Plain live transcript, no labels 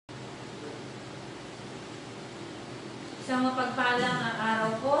Isang mapagpalang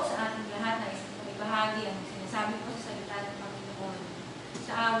araw po sa ating lahat na isang ibahagi ang sinasabi po sa salita ng Panginoon.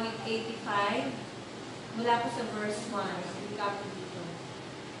 Sa awit 85, mula po sa verse 1, salita po dito.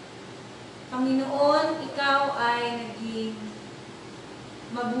 Panginoon, ikaw ay naging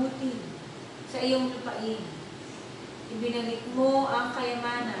mabuti sa iyong lupain. Ibinalik mo ang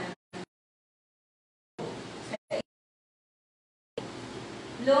kayamanan.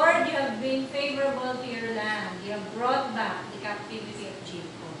 Lord, you have been favorable to your land. You have brought back the captivity of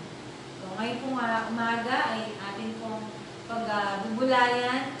Jacob. So, ngayon pong umaga ay atin pong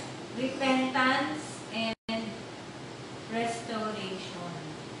pagbubulayan, repentance, and restoration.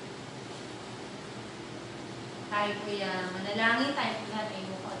 Tayo po yung manalangin, tayo po lahat ay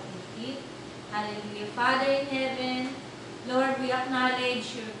mukha at feet. Hallelujah. Father in heaven, Lord, we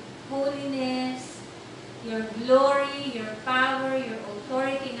acknowledge your holiness, your glory, your power, your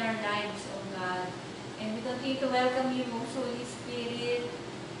authority in our lives, O God. And we continue to welcome you, most Holy Spirit.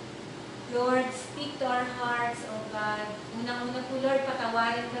 Lord, speak to our hearts, O God. Unang-una po, Lord,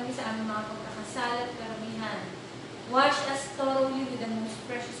 patawarin kami sa aming mga pagkakasala at karamihan. Wash us thoroughly with the most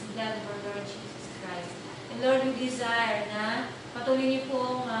precious blood of our Lord Jesus Christ. And Lord, we desire na patuloy niyo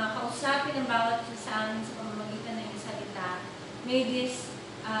pong kausapin ang bawat isa sa amin sa pamamagitan ng iyong salita. May this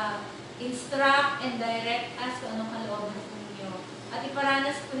instruct and direct us kung anong kalooban po ninyo. At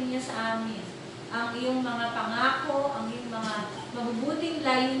iparanas po ninyo sa amin ang iyong mga pangako, ang iyong mga mabubuting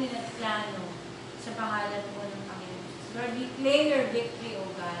layunin at plano sa pangalan po ng Panginoon. Lord, we claim your victory, O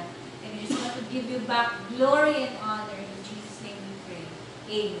God. And we just want to give you back glory and honor. In Jesus' name we pray.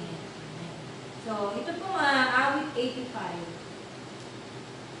 Amen. Amen. So, ito pong awit 85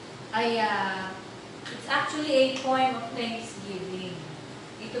 ay it's actually a poem of thanksgiving.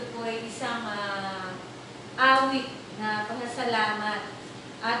 Ito po ay isang awit na pasasalamat.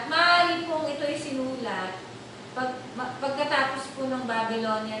 At maaari pong ito ay sinulat pagkatapos po ng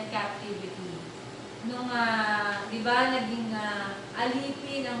Babylonian captivity. Nung, di ba, naging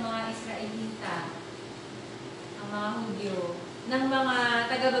alipin ang mga Israelita, ang mga Hudyo, ng mga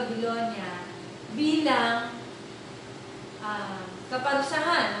taga-Babylonia bilang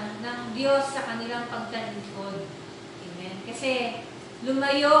kaparusahan ng Diyos sa kanilang pagtalikod. Amen. Kasi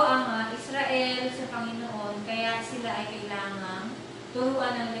lumayo ang Israel sa Panginoon, kaya sila ay kailangang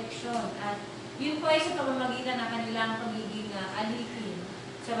turuan ng leksyon. At yun po ay sa pamamagitan ng kanilang pagiging alipin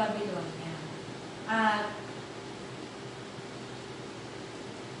sa Babylonia. At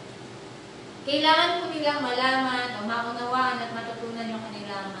kailangan po nilang malaman o maunawaan at matutunan yung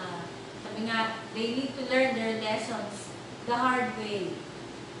kanilang, sabi nga, they need to learn their lessons the hard way.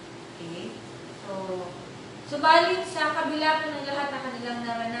 Okay? Subalit sa kabila po ng lahat na kanilang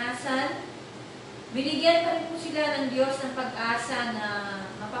naranasan, binigyan pa rin po sila ng Diyos ng pag-asa na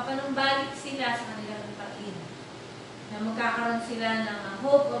mapapanumbalik sila sa kanilang lupain. Na magkakaroon sila ng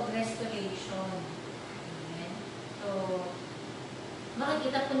hope of restoration. Amen. So,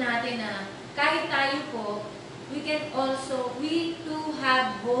 makikita po natin na kahit tayo po, we too have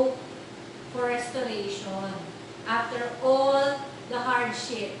hope for restoration after all the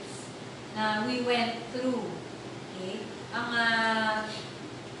hardships na we went through. Okay? Ang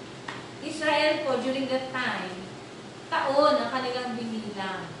Israel po, during that time, taon ang kanilang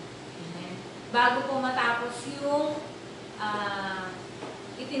binilang. Amen. Bago po matapos yung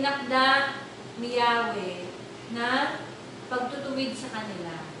itinakda ni Yahweh na pagtutuwid sa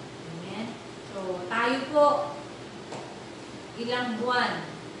kanila. Amen. So, tayo po, ilang buwan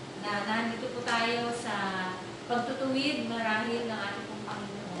na nandito po tayo sa pagtutuwid marahil ng ating pong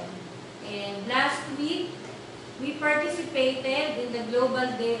Panginoon. And last week, we participated in the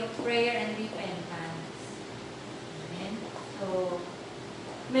Global Day of Prayer and Repentance. Amen. So,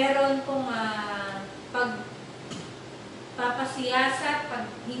 meron pong pagpapasiyasat,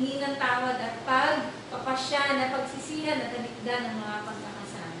 paghingi ng tawad at pagpapasya na pagsisihan at talikdan ng mga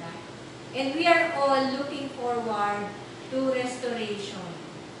pagkakasala. And we are all looking forward to restoration.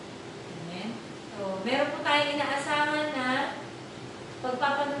 Amen. So, meron po tayong inaasahan na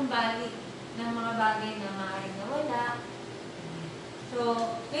pagpapanumbalik ng mga bagay na maaaring nawala.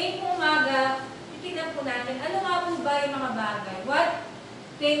 So, ngayon po umaga, titignan po natin, ano nga po ba yung mga bagay? What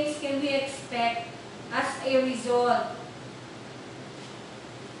things can we expect as a result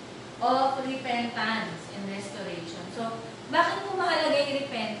of repentance and restoration? So, bakit po mahalaga yung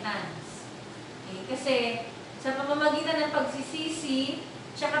repentance? Okay, kasi sa pamamagitan ng pagsisisi,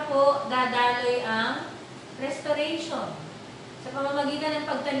 tsaka po dadaloy ang restoration. Sa pamamagitan ng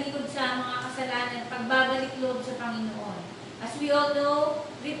pagtalikod sa mga kasalanan, pagbabalik loob sa Panginoon. As we all know,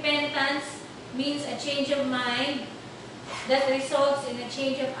 repentance means a change of mind that results in a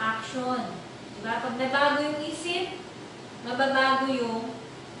change of action. Diba? Pag nabago yung isip, mababago yung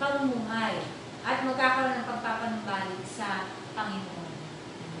pamumuhay at magkakaroon ng pagpapanumbalik sa Panginoon.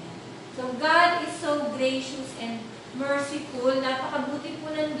 Amen. So God is so gracious and merciful. Napakabuti po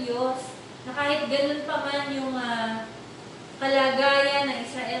ng Diyos na kahit ganun pa man yung kalagayan ng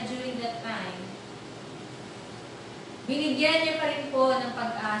Israel during that time, binigyan niya pa rin po ng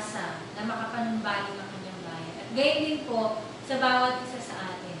pag-asa na makapanumbalik ang kanyang bayan. At gayon din po sa bawat isa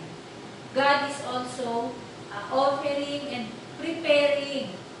sa atin. God is also offering and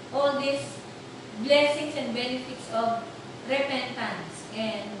preparing all these blessings and benefits of repentance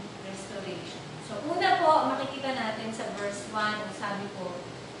and restoration. So, una po, makikita natin sa verse 1, sabi po,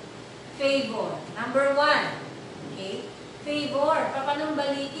 favor. Number 1, okay? Favor.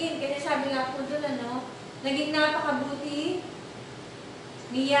 Papanumbalikin. Kasi sabi nga po doon, naging napakabuti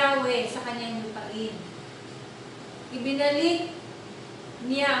ni Yahweh sa kanyang lupain. Ibinalik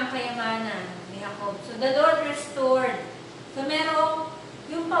niya ang kayamanan ni Jacob. So, the Lord restored. So, merong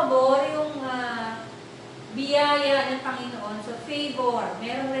yung pabor, yung biyaya ng Panginoon. So, favor.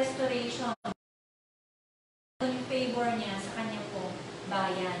 Merong restoration. Yung favor niya sa kanyang po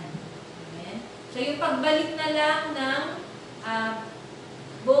bayan. Amen? So, yung pagbalik na lang ng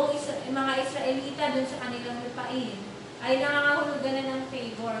buong mga Israelita dun sa kanilang lupain ay nangangahulugan na ng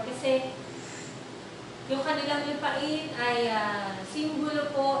favor kasi yung kanilang lupain ay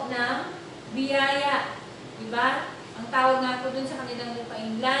simbolo po ng biyaya. Diba? Ang tawag nga po dun sa kanilang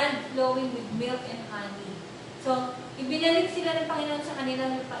lupain, land flowing with milk and honey. So, ibinalik sila ng Panginoon sa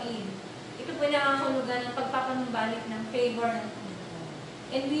kanilang lupain. Ito po nangangahulugan ng pagpapanumbalik ng favor ng Panginoon.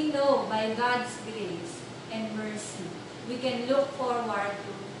 And we know by God's grace and mercy, we can look forward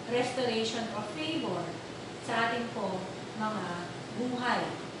to restoration of favor sa ating po mga buhay.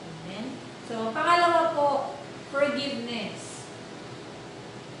 Amen? So, pangalawa po, forgiveness.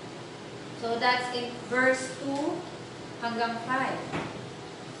 So, that's in verse 2 hanggang 5.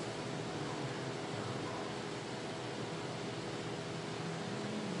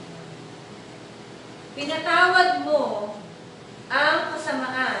 Pinatawad mo ang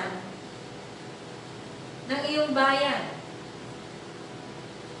kasamaan ng iyong bayan.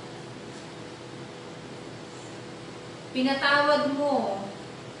 Pinatawad mo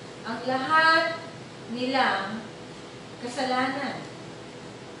ang lahat nilang kasalanan.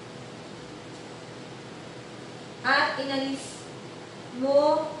 At inalis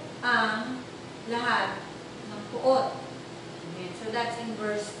mo ang lahat ng puot. Amen. So that's in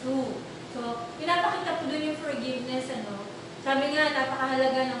verse 2. So, pinapakita po doon yung forgiveness, Sabi nga,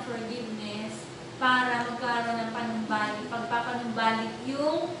 napakahalaga ng forgiveness para magkaroon ng panumbalik, pagpapanumbalik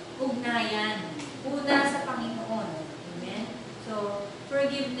yung ugnayan. Una sa Panginoon. Amen? So,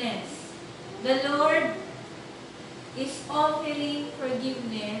 forgiveness. The Lord is offering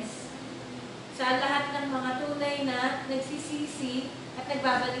forgiveness sa lahat ng mga tunay na nagsisisi at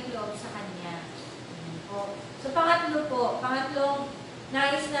nagbabalik loob sa Kanya. So, pangatlong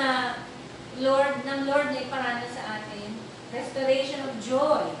nais na Lord na iparana sa atin, restoration of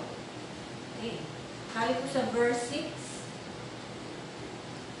joy. Okay. Sabi po sa verse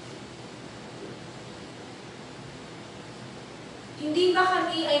 6, hindi ba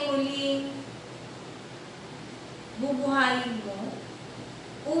kami ay muling bubuhayin mo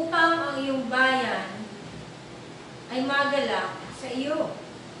upang ang iyong bayan ay magalak sa iyo?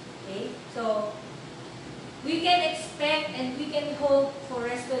 Okay? So, we can expect and we can hope for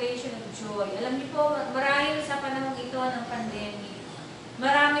restoration of joy. Alam niyo po, marahil sa panahon ito ng pandemic,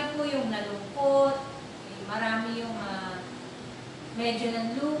 marami po yung nalungkot, okay? Marami yung medyo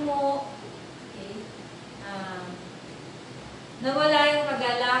nanlumo, okay? Nawala yung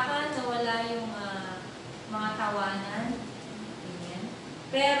kagalakan, nawala yung mga tawanan. Amen.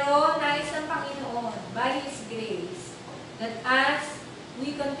 Pero nais ng Panginoon, by His grace, that as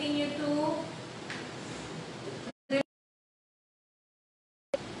we continue to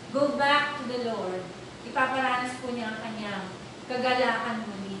go back to the Lord, ipaparanas po niya ang kanyang kagalakan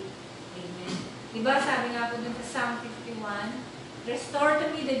muli. Amen. Diba sabi nga po dun sa Psalm 51, restore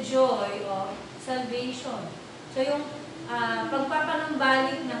to me the joy of salvation. So yung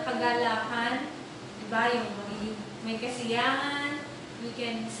pagpapanumbalik ng kagalakan, diba, yung may kasiyahan, we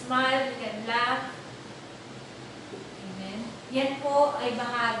can smile, we can laugh. Amen. Yan po ay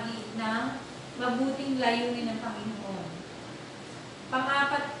bahagi ng mabuting layunin ng Panginoon.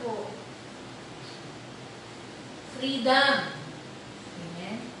 Pang-apat po, freedom.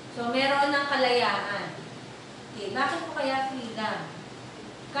 Amen. So, meron ng kalayaan. Okay, bakit po kaya freedom?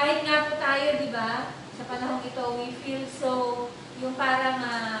 Kahit nga po tayo, diba, sa panahong ito, we feel so, yung parang,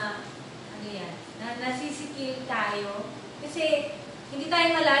 nasisikil tayo. Kasi, hindi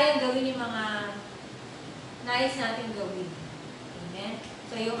tayo malayang gawin yung mga nais natin gawin. Amen?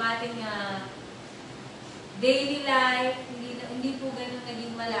 So, yung ating daily life, hindi po ganun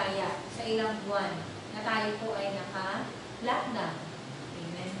naging malaya sa ilang buwan na tayo po ay naka-lockdown.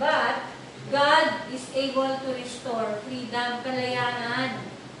 Amen? But, God is able to restore freedom, kalayaan.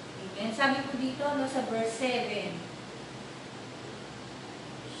 Amen? Sabi po dito sa verse 7,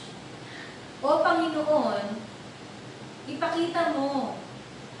 O Panginoon, ipakita mo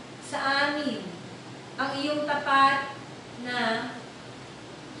sa amin ang iyong tapat na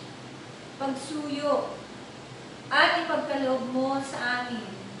pagsuyo at ipagkaloob mo sa amin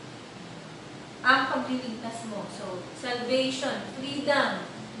ang pagliligtas mo. So, salvation, freedom,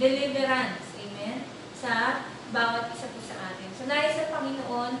 deliverance, amen, sa bawat isa po sa atin. So, nais sa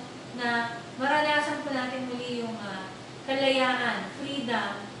Panginoon na maranasan po natin muli yung kalayaan,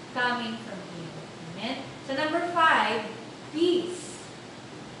 freedom, coming from Him. Amen? So, number 5, peace.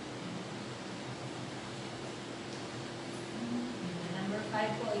 Number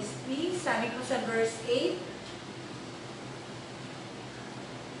 5 po is peace. Sabi po sa verse 8,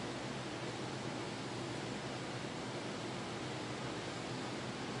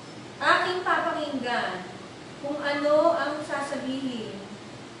 aking papakinggan kung ano ang sasabihin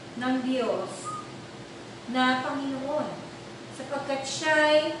ng Diyos na Panginoon, sapagkat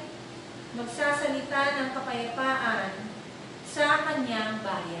siya'y magsasalita ng kapayapaan sa kanyang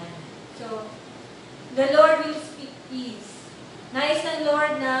bayan. So, the Lord will speak peace. Nais ng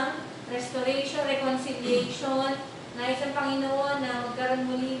Lord ng restoration, reconciliation. Nais ng Panginoon na magkaroon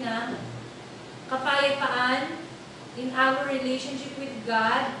muli ng kapayapaan in our relationship with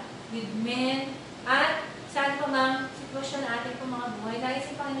God, with men, at saan pa mang sitwasyon na ating mga buhay.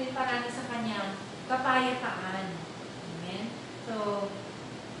 Nais ng Panginoon parana sa kanyang kapayapaan. Amen?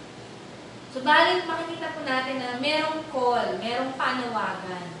 So balik makikita po natin na merong call, merong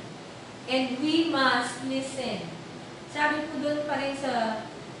panawagan. And we must listen. Sabi po doon pa rin sa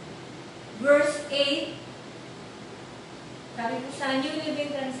verse 8, sabi po sa New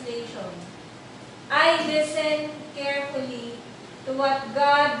Living Translation, I listen carefully to what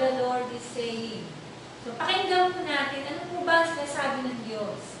God the Lord is saying. So pakinggan po natin, ano po ba ang sinasabi ng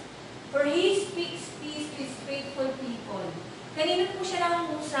Diyos? For He speaks peace to His faithful people. Kanino po siya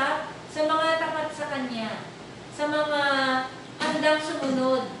nangungusap? Sa mga tapat sa Kanya, sa mga handang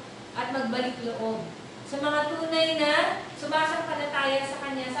sumunod at magbalik loob, sa mga tunay na sumasampalataya sa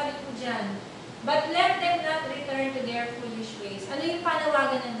Kanya. Sabi po dyan, but let them not return to their foolish ways. Ano yung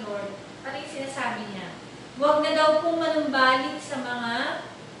panawagan ng Lord? Ano yung sinasabi niya? Huwag na daw pong manumbalik sa mga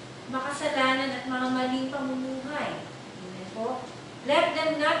makasalanan at mga maling pamumuhay. Amen po? Let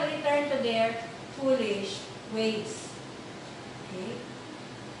them not return to their foolish ways. Okay?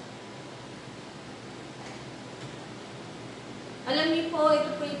 Alam niyo po,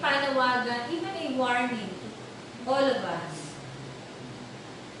 ito po yung panawagan, even a warning to all of us.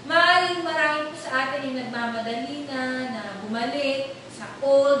 Maaaring marami po sa atin yung nagmamadali na bumalik sa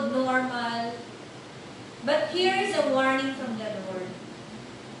old, normal. But here is a warning from the Lord.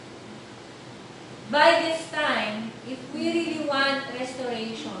 By this time, if we really want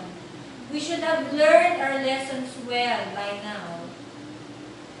restoration, we should have learned our lessons well by now.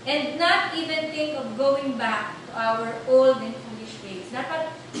 And not even think of going back to our old and foolish ways.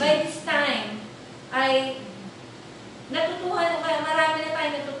 Dapat by this time ay natutuhan, marami na tayo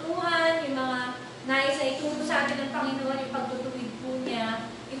natutuhan, yung mga nais na ituro sa atin ng Panginoon, yung pagtutuwid po niya.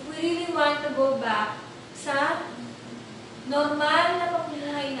 If we really want to go back sa normal na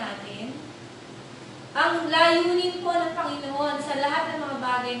pamumuhay natin, ang layunin po ng Panginoon sa lahat ng mga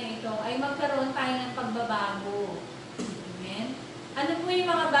bagay na ito ay magkaroon tayo ng pagbabago. Amen? Ano po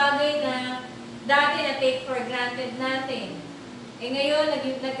yung mga bagay na dati na take for granted natin? Ngayon,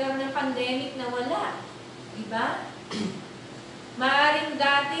 nagkaroon ng pandemic na wala. Diba? Maaring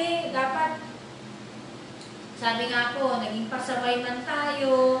dati, dapat, sabi nga po, naging pasaway man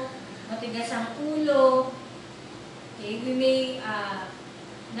tayo, matigas ang ulo, okay, we may,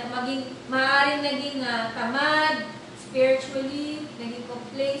 maaaring naging tamad, spiritually, naging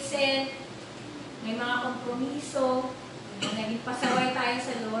complacent, may mga kompromiso, naging pasaway tayo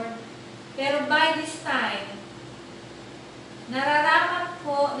sa Lord. Pero by this time, nararapat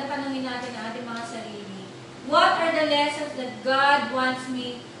po na tanungin natin ang ating mga sarili, what are the lessons that God wants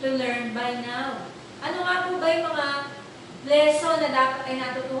me to learn by now? Ano nga po ba yung mga lesson na dapat ay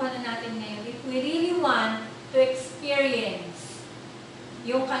natutuhan na natin ngayon if we really want to experience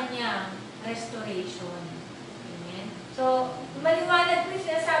yung kanyang restoration? Amen? So, maliwanag po yung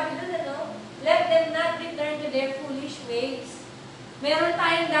sinasabi doon, ano? Let them not return to their foolish ways. Meron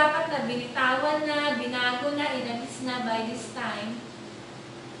tayong dapat na binitawan na, binago na, inalis na by this time.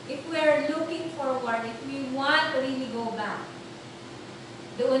 if we're looking forward, if we want to really go back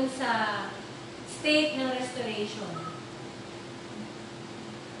doon sa state ng restoration.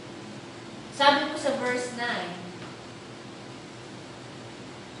 Sabi po sa verse 9,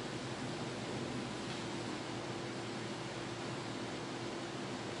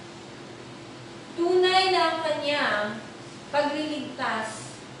 tunay na ang kanyang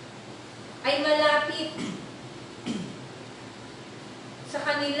pagliligtas ay malapit sa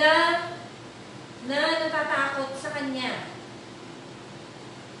kanila na natatakot sa kanya,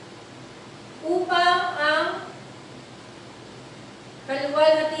 upang ang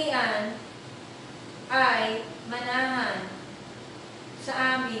kaluwalhatian ay manahan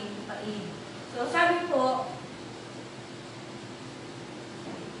sa aming pain. So, sabi po,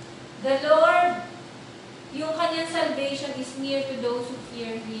 the Lord, yung kanyang salvation is near to those who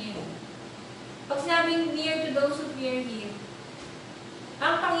fear Him. Pag sinabing near to those who fear Him,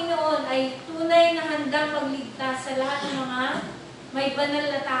 ang Panginoon ay tunay na handang magligtas sa lahat ng mga may banal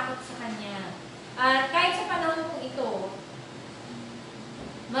na takot sa Kanya. At kahit sa panahon kong ito,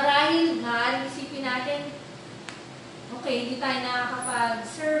 marahil nga, isipin natin, okay, hindi tayo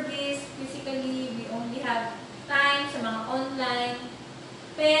nakakapag-service physically, we only have time sa mga online,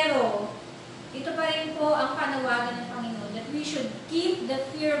 pero ito pa rin po ang panawagan ng Panginoon that we should keep the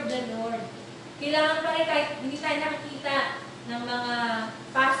fear of the Lord. Kailangan pa rin kahit hindi tayo nakikita ng mga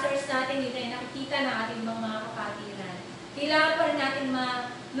pastors natin, hindi tayo nakikita ng ating mga kapatiran. Kailangan pa rin natin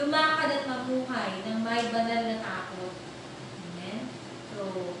lumakad at mamuhay ng may banal na takot. Amen? So,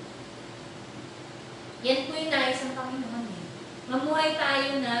 yan po yung nais ng Panginoon. Mamuhay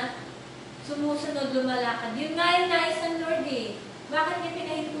tayo na sumusunod, lumalakad. Yun nga yung nais ng Lord eh. Bakit niya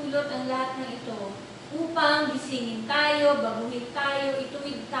pinahintulot ang lahat ng ito? Upang gisingin tayo, baguhin tayo,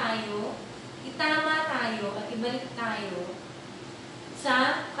 ituwid tayo, itama tayo, at ibalik tayo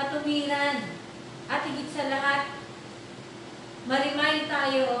sa katuwiran. At higit sa lahat, ma-remind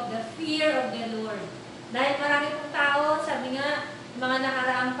tayo of the fear of the Lord. Dahil marami pong tao, sabi nga, mga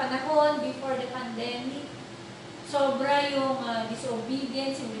nakaraang panahon before the pandemic, sobra yung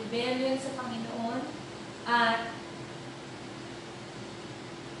disobedience, yung rebellion sa Panginoon, at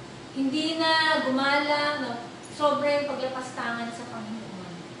hindi na gumalang, no, sobra yung paglapastangan sa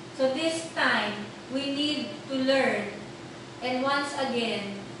Panginoon. So this time, we need to learn, and once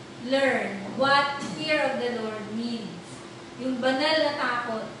again, learn what fear of the Lord means. Yung banal na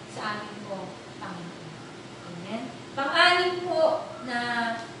takot sa ating po, Panginoon. Amen? Pang-anim po na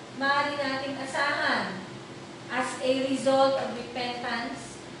maaari nating asahan as a result of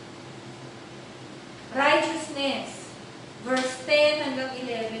repentance, righteousness. Verse 10 hanggang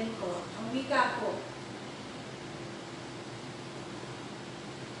 11 po. Ang wika po.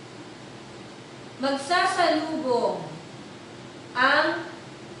 Magsasalubong ang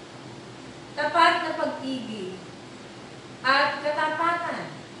tapat na pag-ibig at katapatan,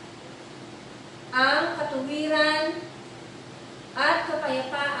 ang katuwiran at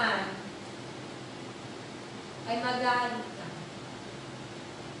kapayapaan ay mag-aalita.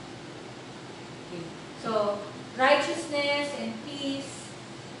 Okay. So, righteousness and peace,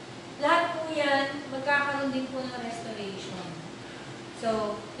 lahat po yan, magkakaroon din po ng restoration.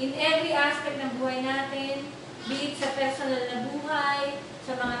 So, in every aspect ng buhay natin, be it sa personal na buhay,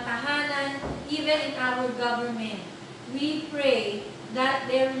 sa mga tahanan, even in our government, we pray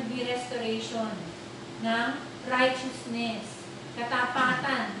that there will be restoration ng righteousness,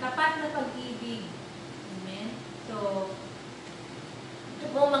 katapatan, tapat na pag-ibig. Amen? So, ito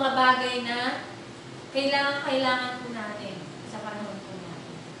po mga bagay na kailangan po natin sa panahon po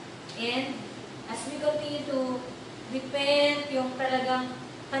natin. And as we continue to repent, yung talagang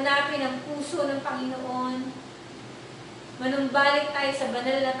hanapin ang puso ng Panginoon, manumbalik tayo sa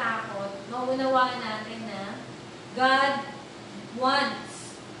banal na takot, maunawaan natin na God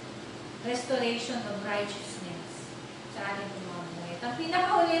wants restoration of righteousness sa ating mga buhay. Ang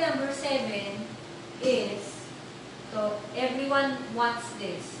pinakahuli, number 7 is, so, everyone wants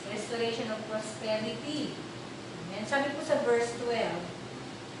this. Restoration of prosperity. Amen. Sabi po sa verse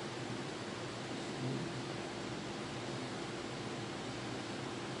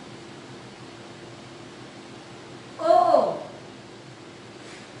 12, oo,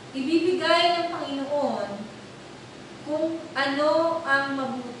 ibibigay ng Panginoon kung ano ang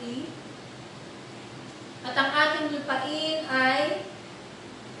mabuti at ang ating lupain ay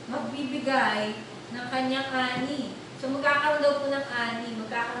magbibigay ng kanyang ani. So, magkakaroon daw po ng ani,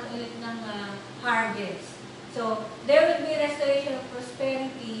 magkakaroon ulit ng harvest. So, there will be restoration of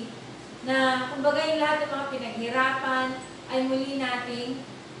prosperity na, kumbaga, yung lahat ng mga pinaghirapan ay muli nating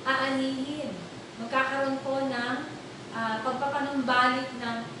aanihin. Magkakaroon po ng pagpapanumbalik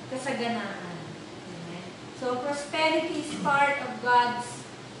ng kasaganaan. Amen? So, prosperity is part of God's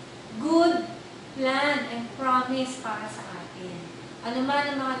good plan and promise para sa atin. Ano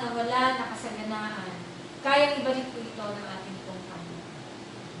man ang mga nawala na kasaganaan, kayang ibalik po ito ng ating pong Panginoon.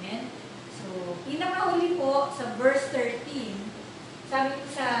 Amen? So, pinakahuli po sa verse 13, sabi ko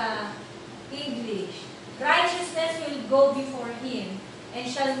sa English, righteousness will go before Him and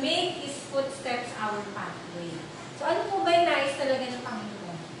shall make His footsteps our pathway. So, ano po ba yung nais talaga ng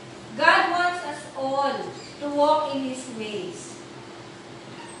Panginoon? God wants us all to walk in His ways.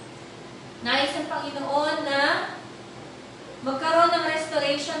 Nais ng Panginoon na magkaroon ng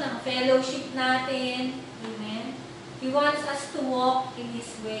restoration ng fellowship natin. Amen? He wants us to walk in His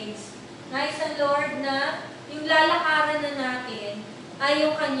ways. Nais ng Lord na yung lalakaran na natin ay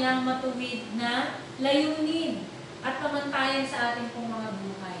yung Kanyang matuwid na layunin at pamantayan sa ating pong mga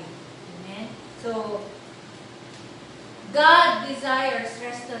buhay. Amen? So, God desires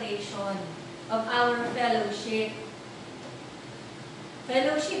restoration of our fellowship.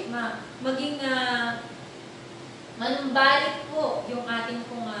 Fellowship, maging manumbalik po yung ating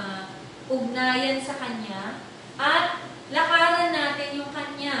pong ugnayan sa Kanya at lakaran natin yung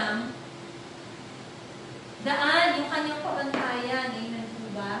Kanyang daan, yung Kanyang pamantayan. Amen po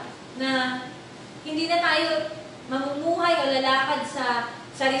ba? Na hindi na tayo mamumuhay o lalakad sa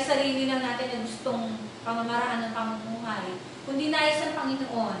sarili-sarili lang natin na gustong pamamaraan ng pamumuhay. Kundi nais ng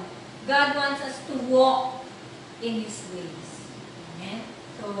Panginoon, God wants us to walk in His ways. Amen?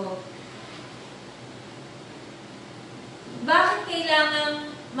 So, bakit kailangan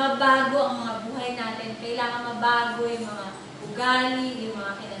mabago ang mga buhay natin? Kailangan mabago yung mga ugali, yung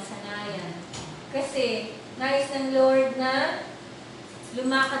mga kinasanayan. Kasi, nais ng Lord na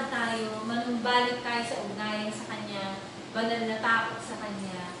lumakad tayo, manumbalik tayo sa ugnayan sa Kanya, banal na takot sa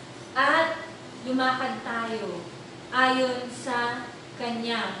Kanya, at lumakad tayo ayon sa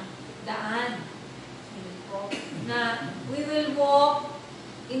Kanyang daan. Na we will walk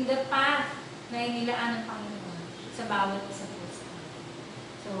in the path na inilaan ng Panginoon sa bawat isa po sa atin.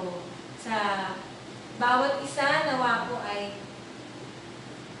 So, sa bawat isa, nawa po ay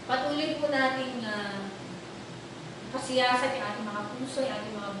patuloy po nating pasiyasat yung ating mga puso, yung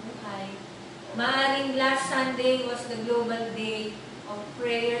ating mga buhay. Maaring last Sunday was the global day of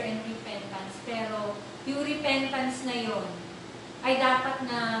prayer and repentance. Pero yung repentance na yon ay dapat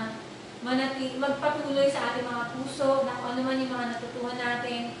na magpatuloy sa ating mga puso na kung ano man yung mga natutuhan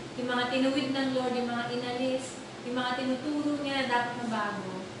natin, yung mga tinuwid ng Lord, yung mga inalis, yung mga tinuturo niya na dapat na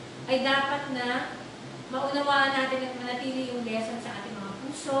bago, ay dapat na maunawaan natin at manatili yung lesson sa ating mga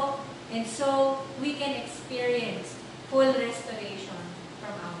puso, and so we can experience full restoration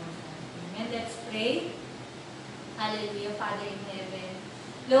from our God. Amen. Let's pray. Hallelujah, Father in heaven.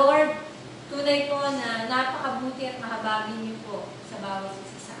 Lord, tunay po na napakabuti at mahabagin niyo po sa bawat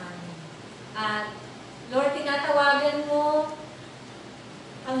isa sa amin. At Lord, tinatawagan mo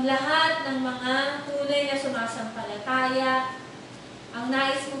ang lahat ng mga tunay na sumasampalataya. Ang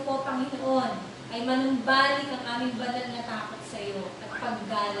nais mo po, Panginoon, ay manumbalik ang aming banal na takot sa iyo at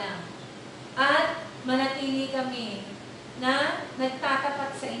paggalang. At manatili kami na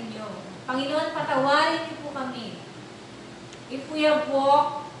nagtatapat sa inyo. Panginoon, patawarin niyo po kami if we have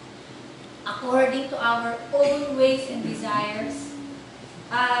walked according to our own ways and desires,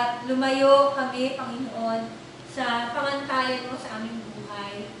 at lumayo kami, Panginoon, sa pamantayan mo sa aming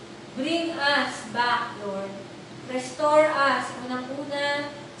buhay. Bring us back, Lord. Restore us,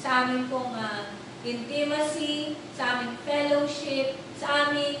 unang-una, sa aming pong intimacy, sa aming fellowship, sa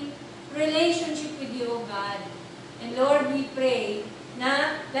aming relationship with you, O God. And Lord, we pray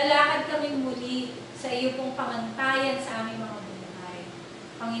na lalakad kaming muli sa iyo pong pamantayan sa aming mga buhay.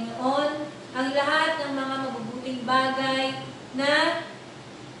 Panginoon, ang lahat ng mga mabubuting bagay na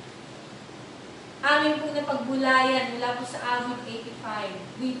amin po na pagbulayan mula po sa Amot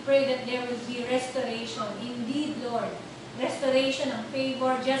 85. We pray that there will be restoration. Indeed, Lord, restoration ng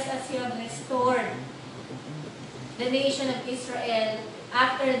favor just as you have restored the nation of Israel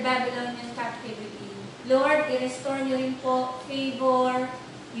after the Babylonian captivity. Lord, i-restore niyo rin po favor,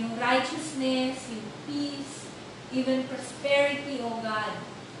 yung righteousness, yung peace, even prosperity, O God,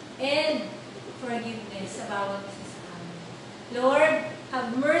 and forgiveness sa bawat isa sa amin. Lord, have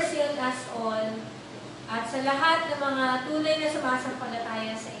mercy on us all. At sa lahat ng mga tunay na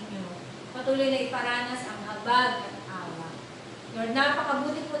sumasampalataya sa inyo, patuloy na iparanas ang habag at awa. Lord,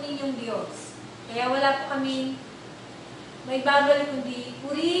 napakabuti po ninyong Diyos. Kaya wala po kami may babalik kundi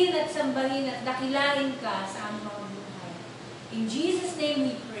purihin at sambahin at dakilain ka sa aming mga buhay. In Jesus' name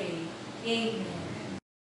we pray. Amen.